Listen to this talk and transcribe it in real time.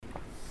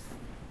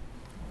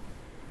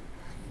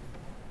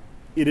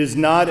It is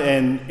not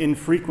an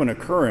infrequent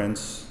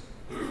occurrence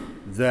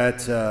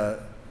that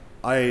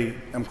I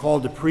am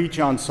called to preach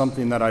on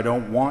something that I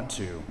don't want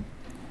to,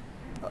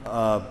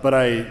 but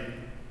I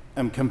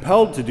am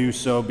compelled to do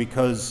so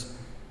because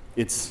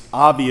it's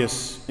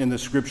obvious in the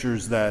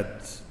scriptures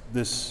that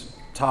this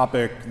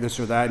topic, this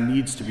or that,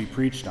 needs to be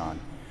preached on.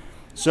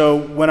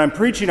 So when I'm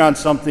preaching on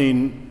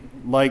something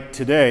like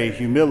today,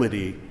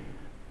 humility,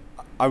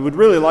 I would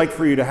really like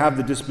for you to have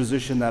the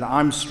disposition that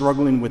I'm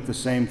struggling with the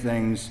same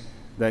things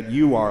that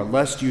you are,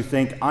 lest you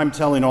think I'm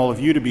telling all of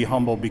you to be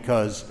humble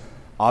because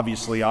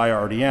obviously I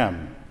already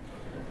am,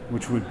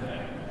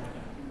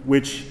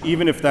 which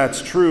even if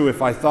that's true,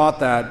 if I thought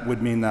that,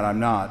 would mean that I'm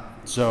not.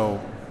 So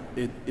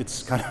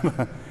it's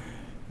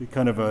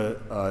kind of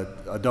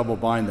a double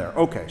bind there.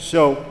 Okay,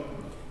 so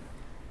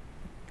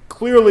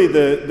clearly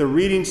the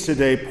readings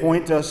today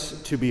point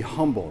us to be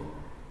humble.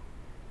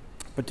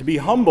 But to be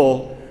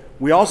humble,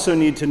 we also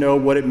need to know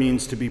what it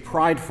means to be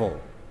prideful.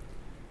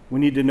 We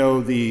need to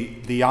know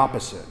the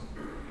opposite,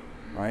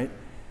 right?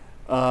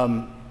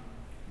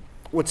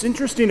 What's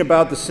interesting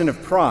about the sin of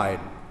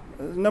pride,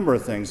 there's a number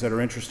of things that are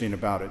interesting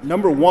about it.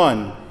 Number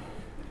one,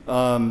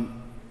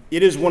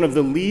 it is one of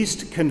the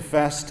least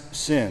confessed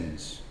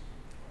sins.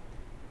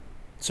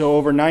 So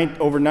over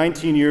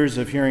 19 years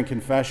of hearing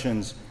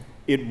confessions,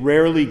 it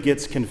rarely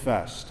gets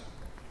confessed,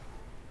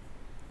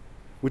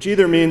 which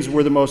either means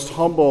we're the most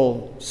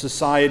humble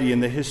society in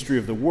the history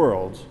of the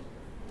world,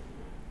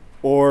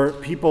 or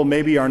people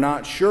maybe are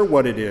not sure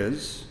what it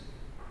is,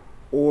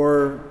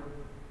 or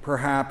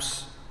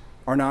perhaps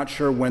are not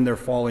sure when they're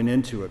falling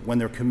into it, when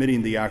they're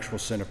committing the actual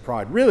sin of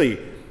pride. Really,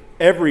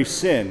 every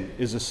sin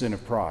is a sin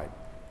of pride.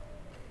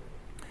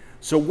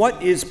 So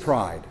what is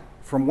pride?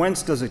 From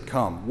whence does it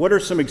come? What are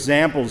some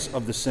examples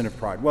of the sin of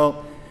pride?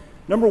 Well,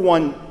 number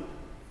one,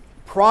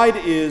 pride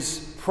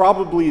is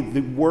probably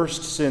the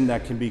worst sin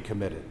that can be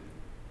committed.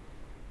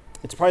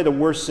 It's probably the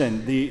worst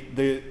sin.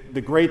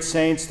 The great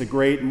saints, the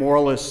great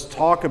moralists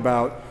talk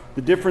about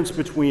the difference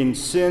between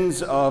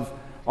sins of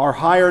our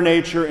higher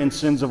nature and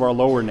sins of our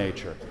lower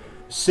nature.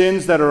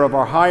 Sins that are of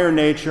our higher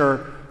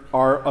nature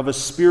are of a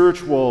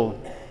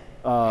spiritual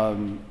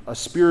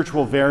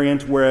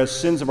variant, whereas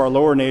sins of our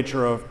lower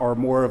nature are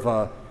more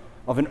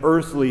of an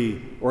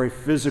earthly or a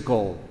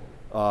physical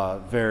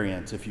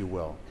variant, if you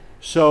will.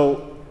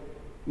 So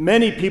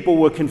many people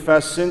will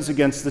confess sins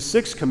against the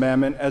sixth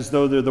commandment as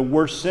though they're the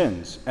worst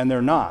sins, and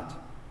they're not.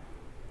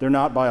 They're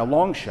not by a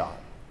long shot.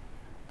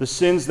 The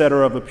sins that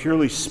are of a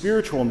purely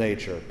spiritual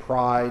nature,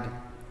 pride,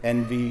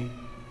 envy,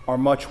 are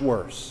much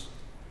worse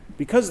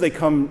because they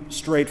come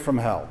straight from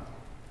hell.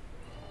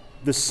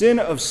 The sin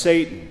of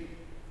Satan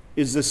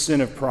is the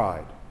sin of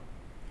pride.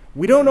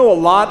 We don't know a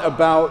lot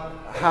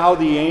about how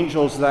the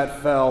angels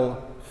that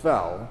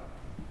fell,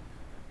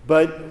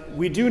 but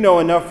we do know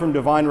enough from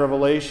divine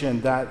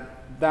revelation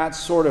that that's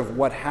sort of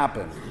what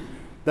happened.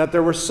 That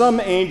there were some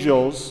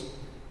angels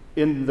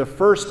in the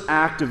first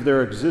act of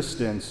their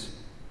existence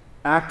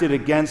acted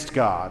against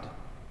God,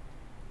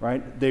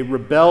 right? They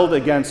rebelled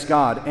against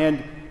God.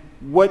 And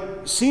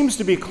what seems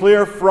to be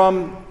clear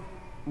from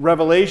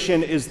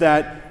Revelation is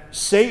that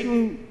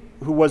Satan,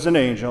 who was an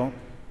angel,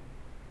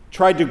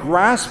 tried to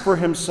grasp for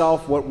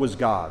himself what was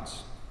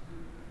God's.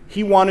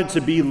 He wanted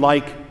to be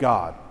like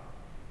God.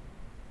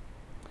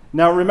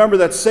 Now remember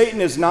that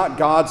Satan is not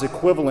God's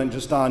equivalent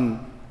just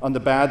on the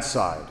bad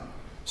side.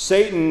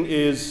 Satan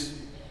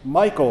is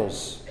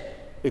Michael's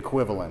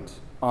equivalent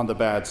on the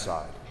bad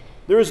side.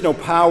 There is no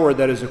power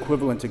that is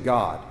equivalent to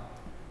God.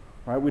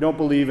 Right? We don't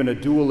believe in a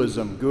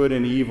dualism, good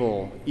and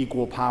evil,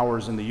 equal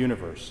powers in the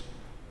universe.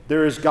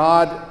 There is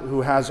God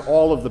who has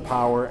all of the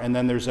power, and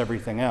then there's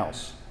everything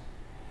else.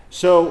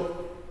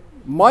 So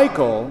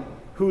Michael,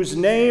 whose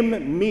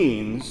name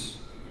means,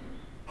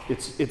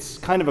 it's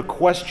kind of a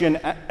question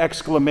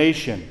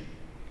exclamation,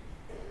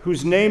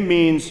 whose name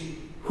means,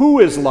 who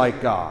is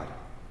like God?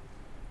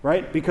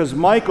 Right? Because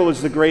Michael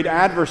is the great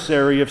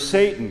adversary of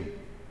Satan,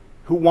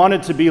 who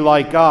wanted to be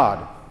like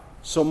God.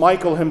 So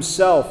Michael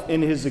himself,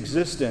 in his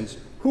existence,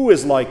 who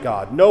is like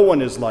God? No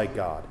one is like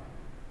God.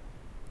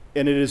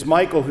 And it is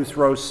Michael who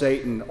throws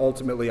Satan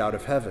ultimately out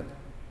of heaven.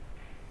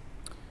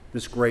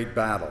 This great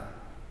battle.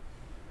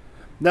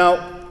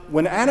 Now,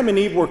 when Adam and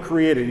Eve were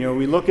created,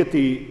 we look at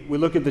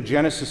the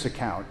Genesis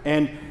account,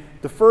 and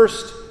the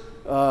first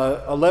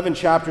 11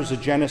 chapters of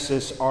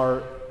Genesis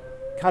are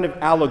kind of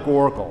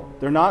allegorical.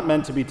 They're not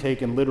meant to be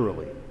taken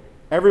literally.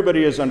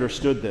 Everybody has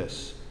understood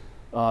this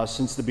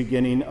since the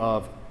beginning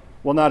of,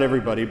 well, not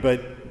everybody,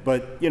 but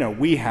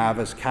we have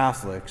as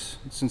Catholics,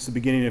 since the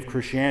beginning of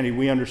Christianity,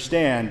 we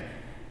understand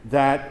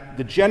that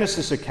the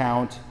Genesis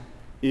account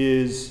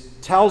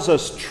tells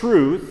us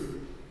truth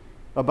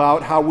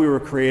about how we were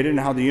created and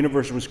how the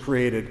universe was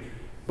created,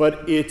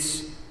 but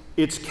it's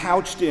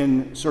couched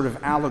in sort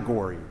of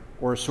allegory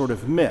or a sort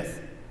of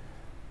myth.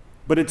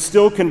 But it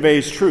still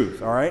conveys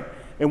truth, all right?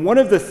 And one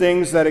of the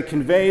things that it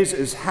conveys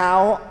is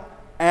how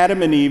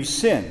Adam and Eve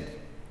sinned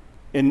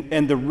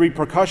and the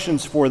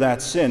repercussions for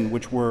that sin,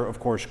 which were, of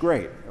course,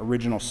 great,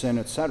 original sin,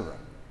 etc.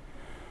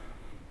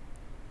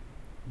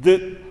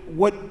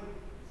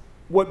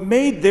 What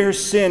made their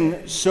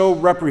sin so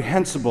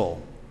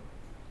reprehensible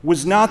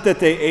was not that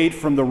they ate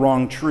from the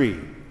wrong tree.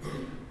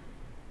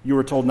 You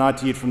were told not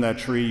to eat from that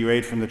tree, you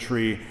ate from the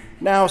tree.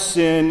 Now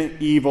sin,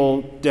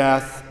 evil,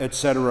 death,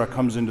 etc.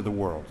 comes into the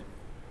world.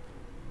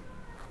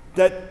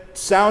 That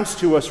sounds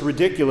to us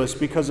ridiculous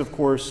because, of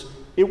course,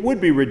 it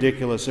would be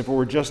ridiculous if it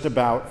were just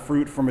about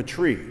fruit from a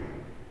tree.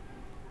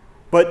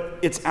 But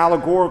it's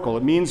allegorical.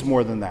 It means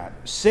more than that.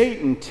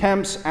 Satan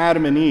tempts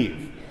Adam and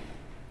Eve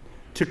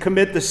to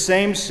commit the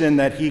same sin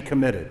that he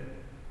committed.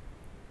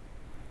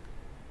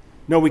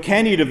 No, we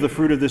can't eat of the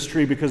fruit of this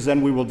tree because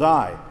then we will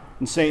die.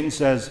 And Satan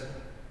says,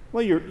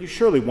 well, you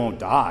surely won't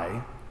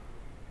die.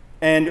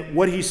 And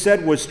what he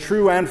said was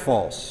true and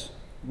false,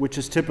 which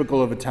is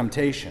typical of a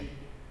temptation.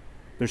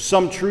 There's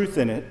some truth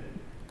in it,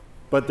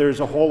 but there's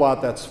a whole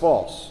lot that's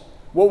false.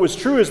 What was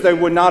true is they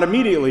would not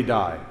immediately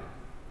die.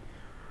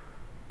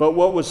 But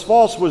what was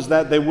false was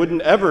that they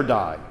wouldn't ever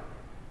die,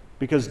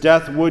 because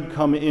death would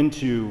come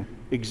into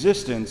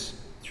existence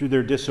through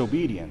their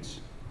disobedience.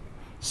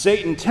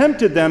 Satan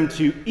tempted them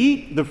to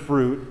eat the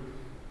fruit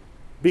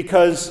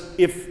because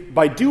if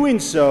by doing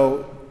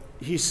so,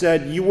 he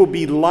said, you will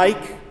be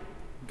like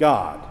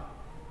God,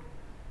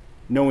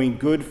 knowing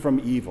good from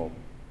evil.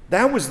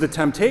 That was the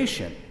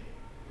temptation.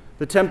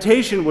 The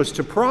temptation was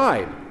to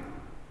pride.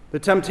 The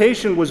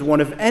temptation was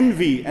one of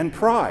envy and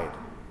pride,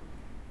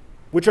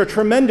 which are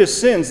tremendous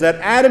sins that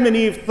Adam and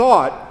Eve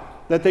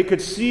thought that they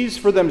could seize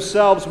for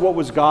themselves what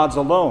was God's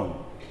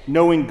alone,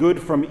 knowing good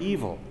from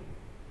evil.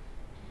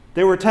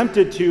 They were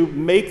tempted to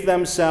make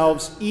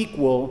themselves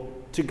equal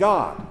to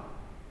God.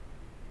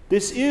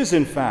 This is,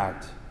 in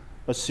fact,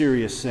 a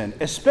serious sin,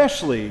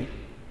 especially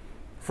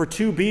for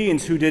two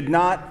beings who did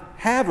not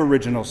have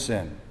original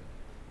sin,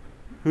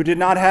 who did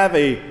not have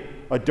a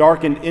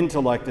darkened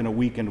intellect and a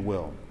weakened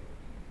will.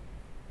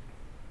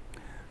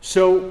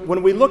 So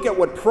when we look at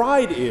what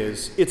pride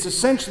is, it's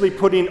essentially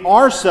putting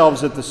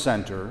ourselves at the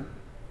center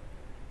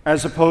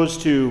as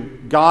opposed to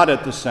God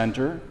at the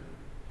center,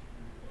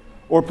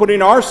 or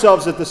putting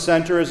ourselves at the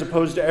center as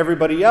opposed to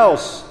everybody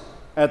else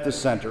at the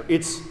center.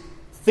 It's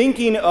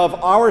thinking of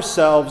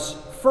ourselves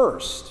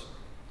first.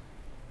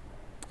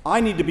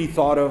 I need to be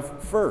thought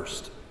of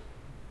first.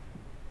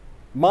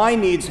 My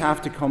needs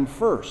have to come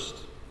first.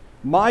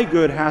 My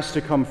good has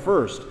to come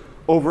first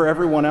over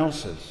everyone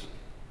else's.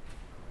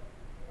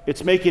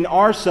 It's making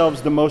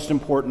ourselves the most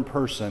important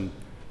person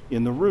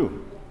in the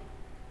room.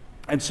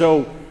 And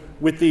so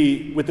with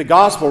the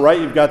gospel, right,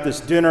 you've got this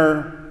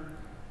dinner.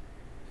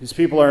 These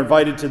people are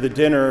invited to the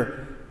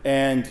dinner,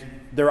 and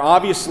they're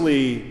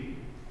obviously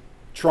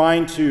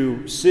trying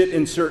to sit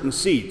in certain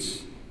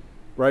seats,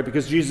 right?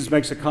 Because Jesus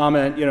makes a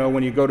comment,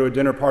 when you go to a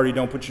dinner party,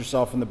 don't put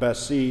yourself in the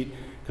best seat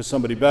because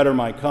somebody better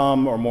might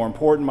come or more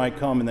important might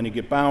come, and then you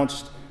get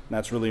bounced, and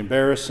that's really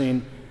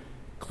embarrassing.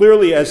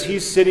 Clearly, as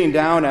he's sitting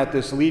down at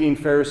this leading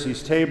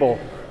Pharisees' table,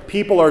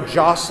 people are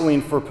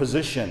jostling for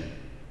position,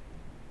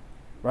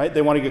 right?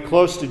 They want to get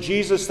close to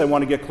Jesus. They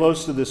want to get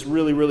close to this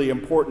really, really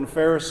important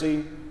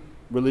Pharisee,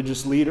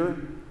 religious leader.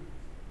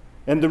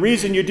 And the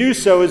reason you do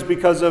so is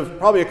because of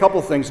probably a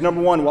couple things.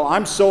 Number one, well,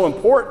 I'm so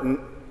important,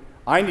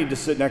 I need to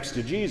sit next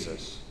to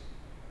Jesus.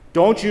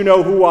 Don't you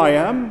know who I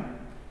am?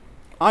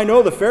 I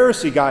know the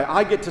Pharisee guy.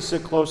 I get to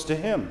sit close to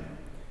him.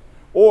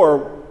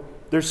 Or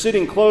they're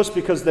sitting close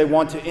because they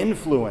want to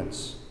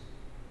influence.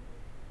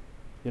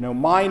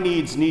 My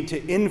needs need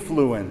to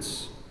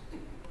influence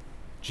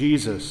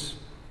Jesus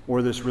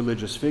or this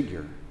religious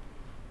figure.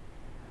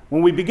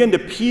 When we begin to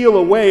peel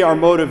away our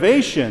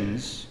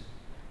motivations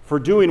for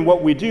doing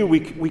what we do, we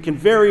can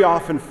very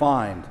often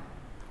find,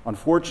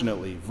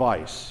 unfortunately,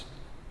 vice.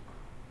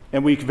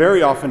 And we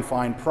very often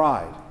find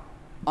pride.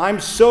 I'm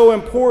so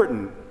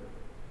important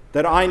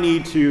that I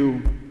need to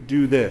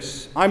do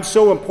this. I'm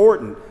so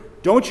important.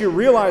 Don't you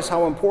realize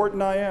how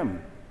important I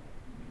am?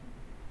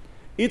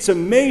 It's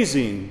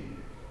amazing.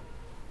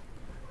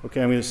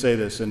 Okay, I'm going to say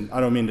this, and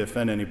I don't mean to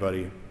offend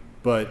anybody,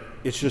 but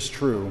it's just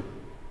true.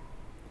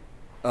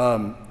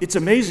 It's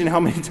amazing how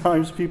many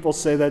times people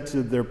say that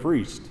to their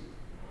priest.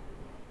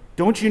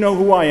 Don't you know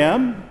who I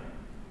am?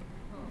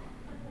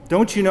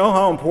 Don't you know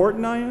how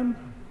important I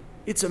am?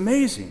 It's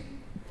amazing.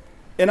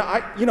 And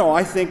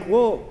I think,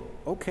 well,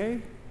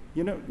 okay,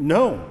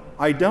 no,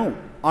 I don't.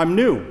 I'm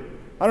new.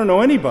 I don't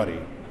know anybody.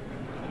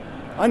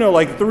 I know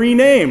like 3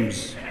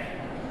 names.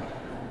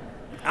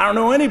 I don't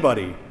know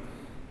anybody.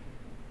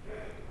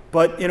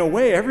 But in a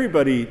way,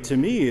 everybody to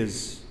me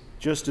is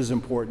just as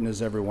important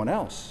as everyone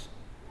else.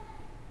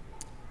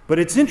 But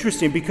it's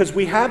interesting because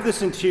we have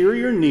this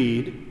interior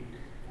need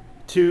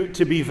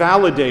to be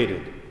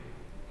validated,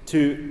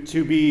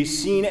 to be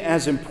seen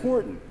as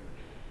important.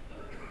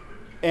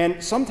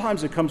 And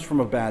sometimes it comes from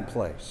a bad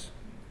place.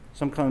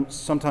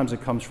 Sometimes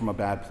it comes from a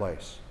bad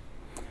place.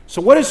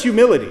 So what is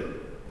humility?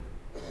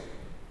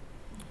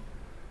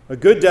 A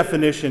good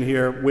definition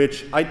here,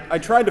 which I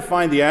tried to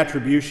find the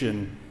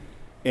attribution,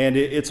 and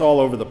it's all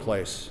over the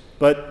place.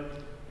 But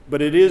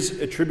it is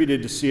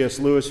attributed to C.S.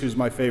 Lewis, who's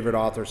my favorite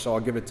author, so I'll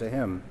give it to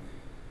him.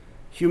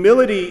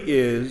 Humility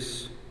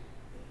is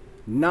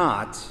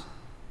not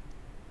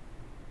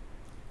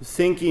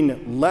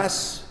thinking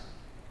less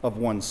of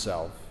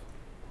oneself.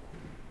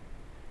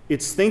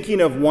 It's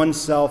thinking of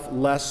oneself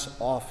less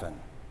often.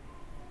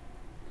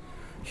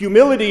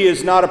 Humility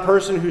is not a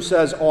person who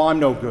says, "Oh, I'm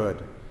no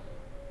good.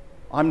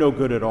 I'm no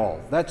good at all."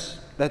 That's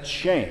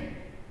shame,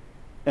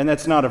 and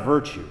that's not a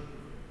virtue.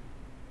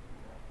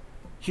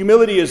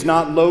 Humility is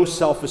not low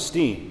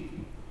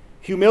self-esteem.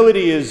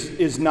 Humility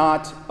is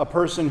not a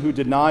person who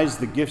denies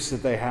the gifts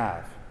that they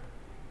have.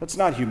 That's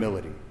not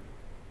humility.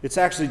 It's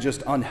actually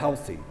just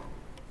unhealthy.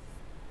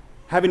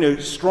 Having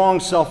a strong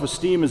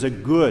self-esteem is a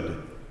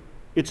good.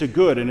 It's a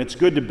good, and it's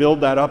good to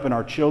build that up in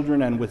our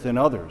children and within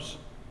others.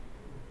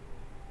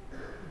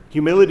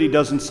 Humility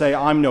doesn't say,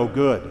 "I'm no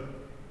good."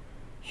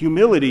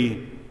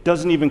 Humility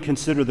doesn't even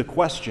consider the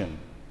question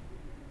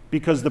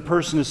because the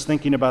person is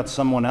thinking about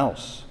someone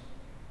else.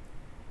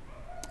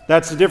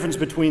 That's the difference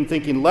between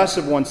thinking less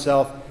of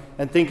oneself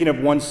and thinking of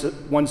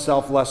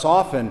oneself less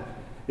often,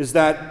 is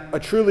that a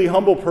truly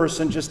humble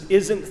person just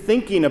isn't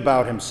thinking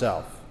about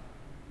himself.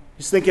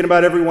 He's thinking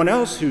about everyone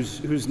else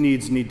whose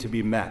needs need to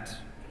be met.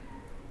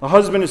 A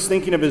husband is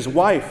thinking of his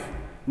wife,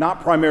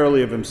 not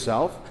primarily of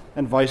himself,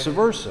 and vice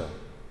versa.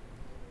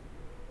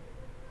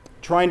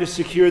 Trying to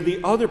secure the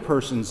other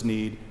person's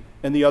need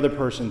and the other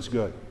person's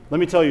good. Let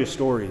me tell you a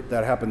story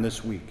that happened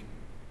this week.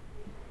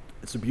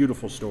 It's a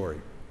beautiful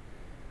story.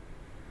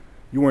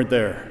 You weren't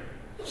there,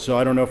 so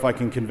I don't know if I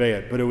can convey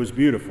it, but it was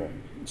beautiful.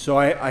 So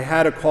I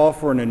had a call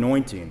for an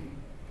anointing,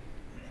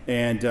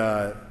 and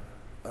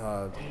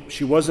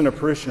she wasn't a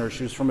parishioner.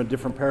 She was from a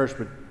different parish,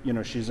 but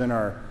she's in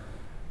our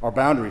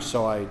boundaries,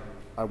 so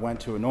I went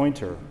to anoint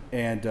her.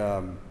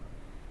 And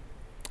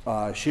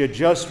she had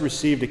just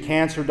received a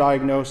cancer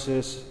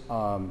diagnosis.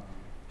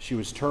 She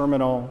was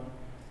terminal,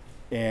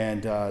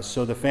 and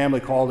so the family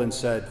called and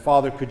said,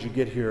 "Father, could you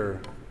get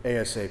here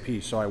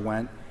ASAP?" So I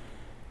went.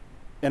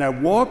 And I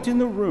walked in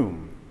the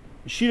room.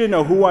 She didn't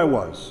know who I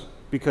was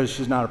because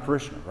she's not a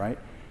parishioner, right?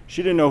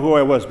 She didn't know who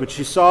I was, but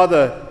she saw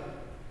the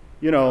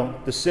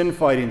sin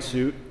fighting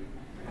suit,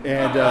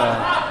 and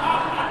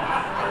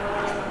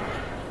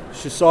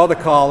she saw the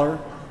collar,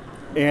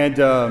 and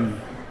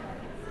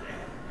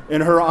in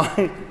her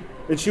eye,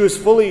 and she was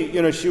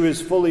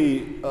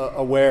fully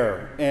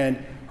aware, and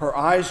her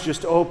eyes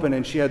just opened,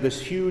 and she had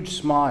this huge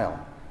smile,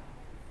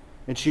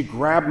 and she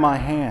grabbed my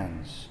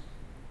hands.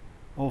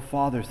 "Oh,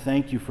 Father,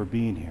 thank you for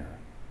being here.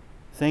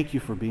 Thank you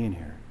for being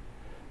here."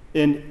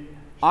 And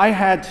I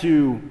had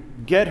to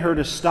get her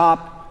to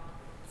stop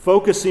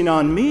focusing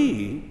on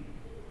me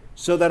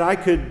so that I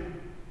could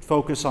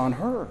focus on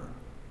her.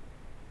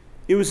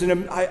 It was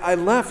I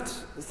left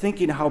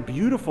thinking how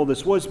beautiful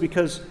this was,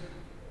 because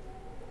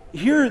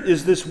here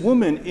is this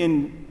woman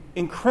in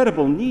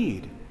incredible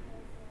need,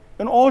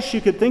 and all she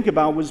could think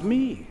about was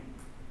me.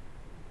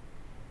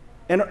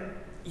 And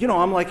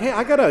I'm like, "Hey,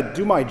 I gotta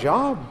do my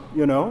job,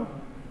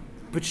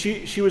 But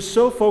she was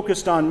so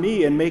focused on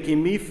me and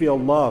making me feel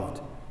loved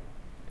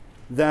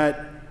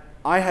that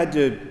I had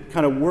to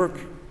kind of work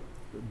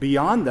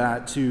beyond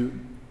that to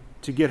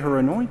get her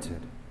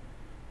anointed.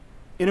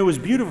 And it was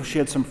beautiful. She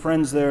had some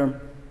friends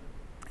there.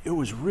 It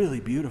was really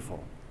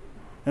beautiful.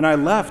 And I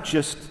left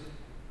just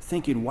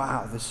thinking,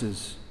 wow, this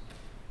is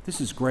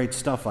great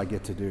stuff I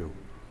get to do.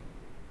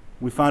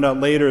 We found out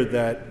later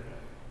that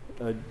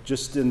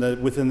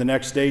within the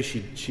next day,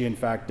 she in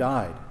fact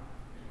died.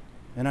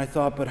 And I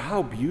thought, but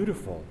how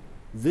beautiful.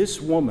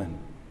 This woman,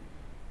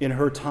 in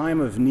her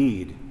time of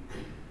need,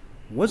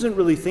 wasn't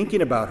really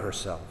thinking about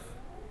herself.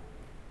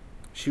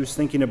 She was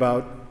thinking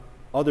about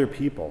other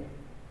people.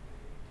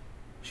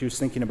 She was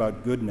thinking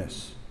about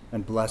goodness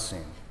and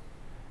blessing.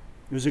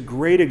 It was a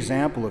great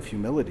example of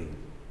humility.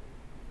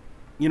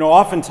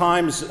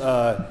 Oftentimes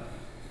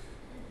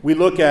we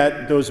look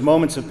at those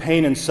moments of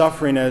pain and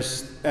suffering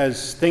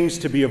as things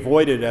to be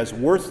avoided, as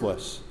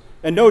worthless.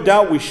 And no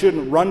doubt we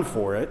shouldn't run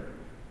for it.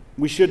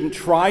 We shouldn't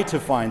try to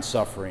find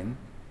suffering.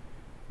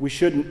 We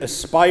shouldn't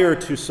aspire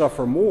to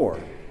suffer more.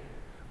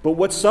 But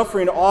what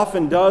suffering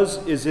often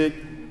does is it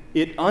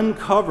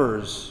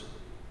uncovers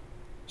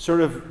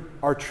sort of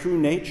our true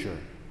nature.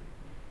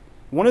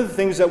 One of the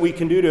things that we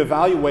can do to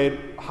evaluate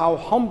how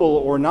humble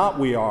or not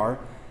we are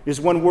is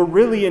when we're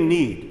really in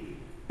need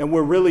and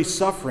we're really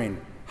suffering,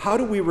 how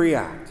do we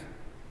react?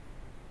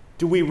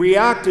 Do we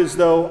react as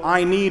though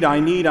I need,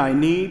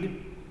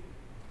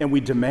 and we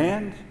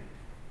demand?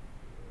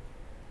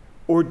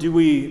 Or do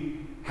we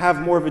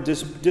have more of a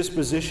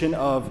disposition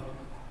of,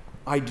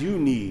 I do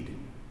need,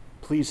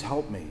 please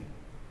help me?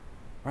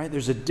 Right?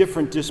 There's a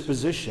different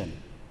disposition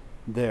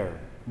there.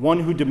 One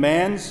who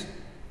demands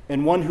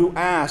and one who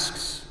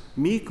asks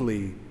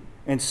meekly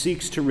and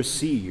seeks to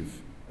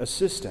receive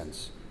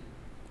assistance.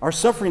 Our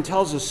suffering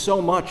tells us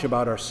so much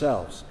about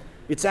ourselves.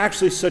 It's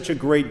actually such a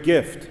great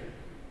gift.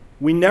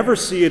 We never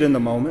see it in the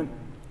moment.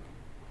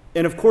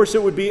 And of course,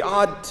 it would be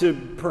odd to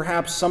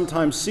perhaps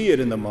sometimes see it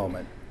in the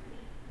moment.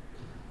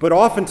 But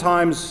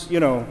oftentimes,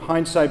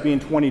 hindsight being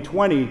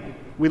 20/20,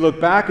 we look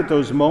back at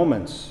those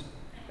moments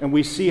and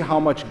we see how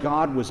much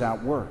God was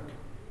at work.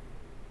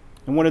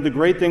 And one of the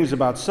great things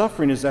about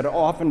suffering is that it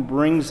often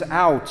brings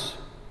out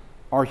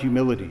our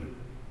humility,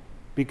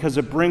 because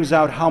it brings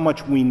out how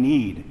much we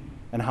need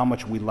and how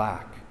much we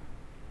lack.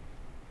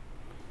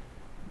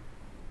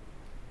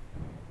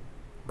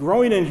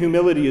 Growing in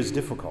humility is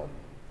difficult,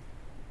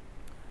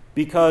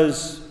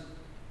 because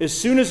as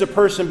soon as a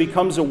person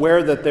becomes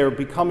aware that they're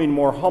becoming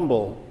more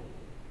humble,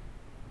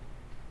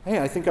 hey,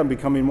 I think I'm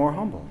becoming more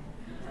humble.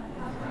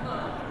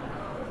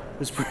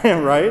 It's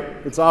right?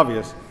 It's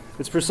obvious.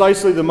 It's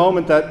precisely the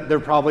moment that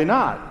they're probably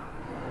not.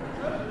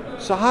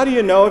 So how do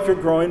you know if you're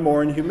growing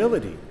more in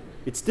humility?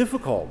 It's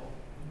difficult.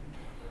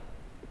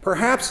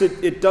 Perhaps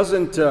it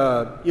doesn't,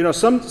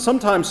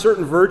 sometimes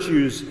certain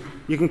virtues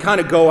you can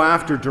kind of go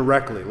after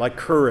directly, like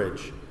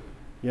courage.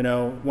 You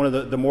know, one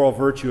of the moral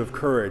virtue of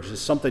courage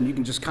is something you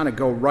can just kind of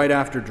go right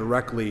after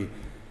directly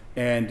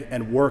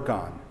and work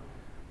on.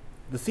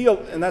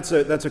 And that's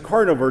a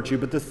cardinal virtue,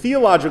 but the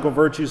theological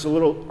virtues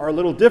are a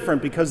little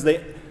different, because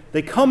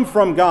they come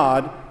from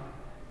God,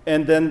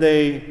 and then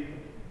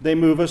they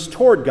move us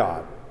toward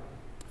God.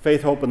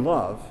 Faith, hope, and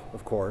love,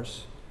 of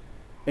course.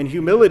 And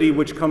humility,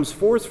 which comes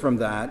forth from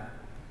that,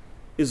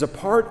 is a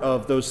part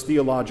of those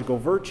theological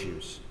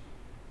virtues.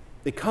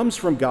 It comes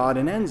from God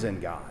and ends in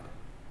God.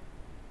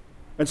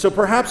 And so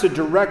perhaps a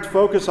direct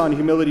focus on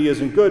humility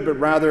isn't good, but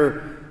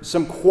rather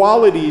some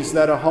qualities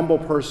that a humble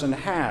person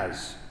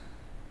has.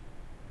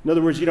 In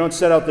other words, you don't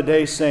set out the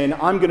day saying,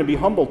 I'm going to be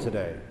humble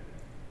today.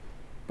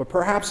 But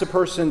perhaps a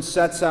person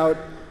sets out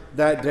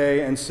that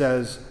day and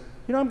says,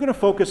 I'm going to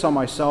focus on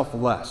myself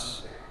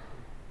less.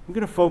 I'm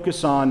going to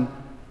focus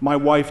on my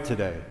wife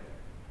today.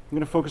 I'm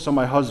going to focus on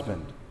my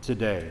husband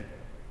today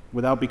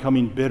without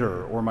becoming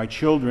bitter, or my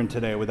children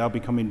today without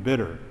becoming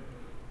bitter,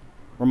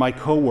 or my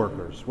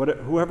coworkers,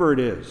 whoever it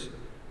is.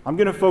 I'm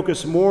going to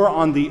focus more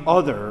on the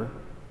other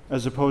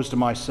as opposed to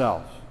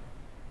myself.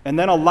 And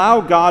then allow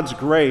God's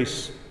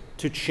grace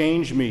to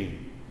change me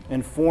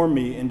and form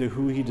me into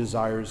who He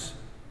desires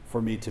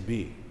for me to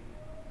be.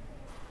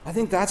 I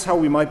think that's how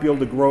we might be able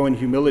to grow in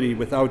humility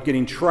without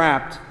getting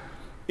trapped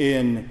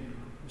in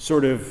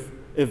sort of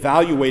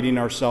evaluating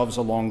ourselves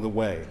along the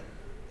way.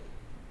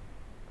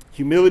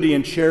 Humility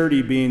and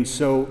charity being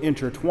so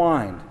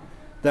intertwined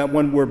that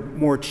when we're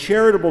more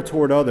charitable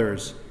toward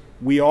others,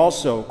 we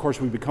also, of course,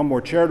 we become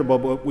more charitable,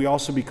 but we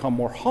also become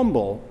more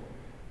humble,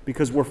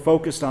 because we're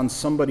focused on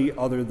somebody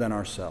other than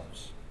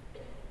ourselves.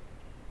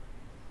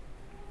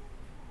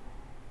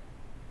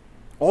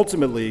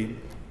 Ultimately,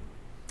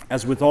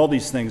 as with all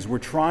these things, we're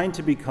trying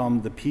to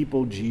become the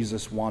people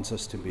Jesus wants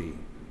us to be.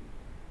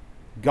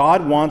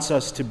 God wants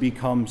us to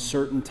become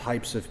certain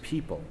types of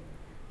people.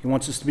 He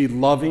wants us to be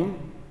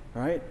loving,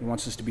 right? He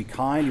wants us to be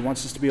kind. He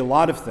wants us to be a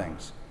lot of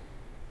things.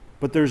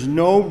 But there's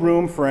no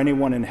room for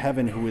anyone in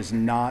heaven who is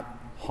not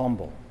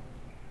humble.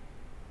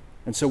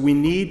 And so we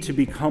need to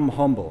become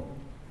humble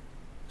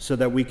so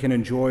that we can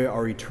enjoy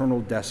our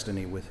eternal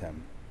destiny with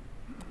Him.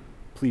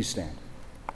 Please stand.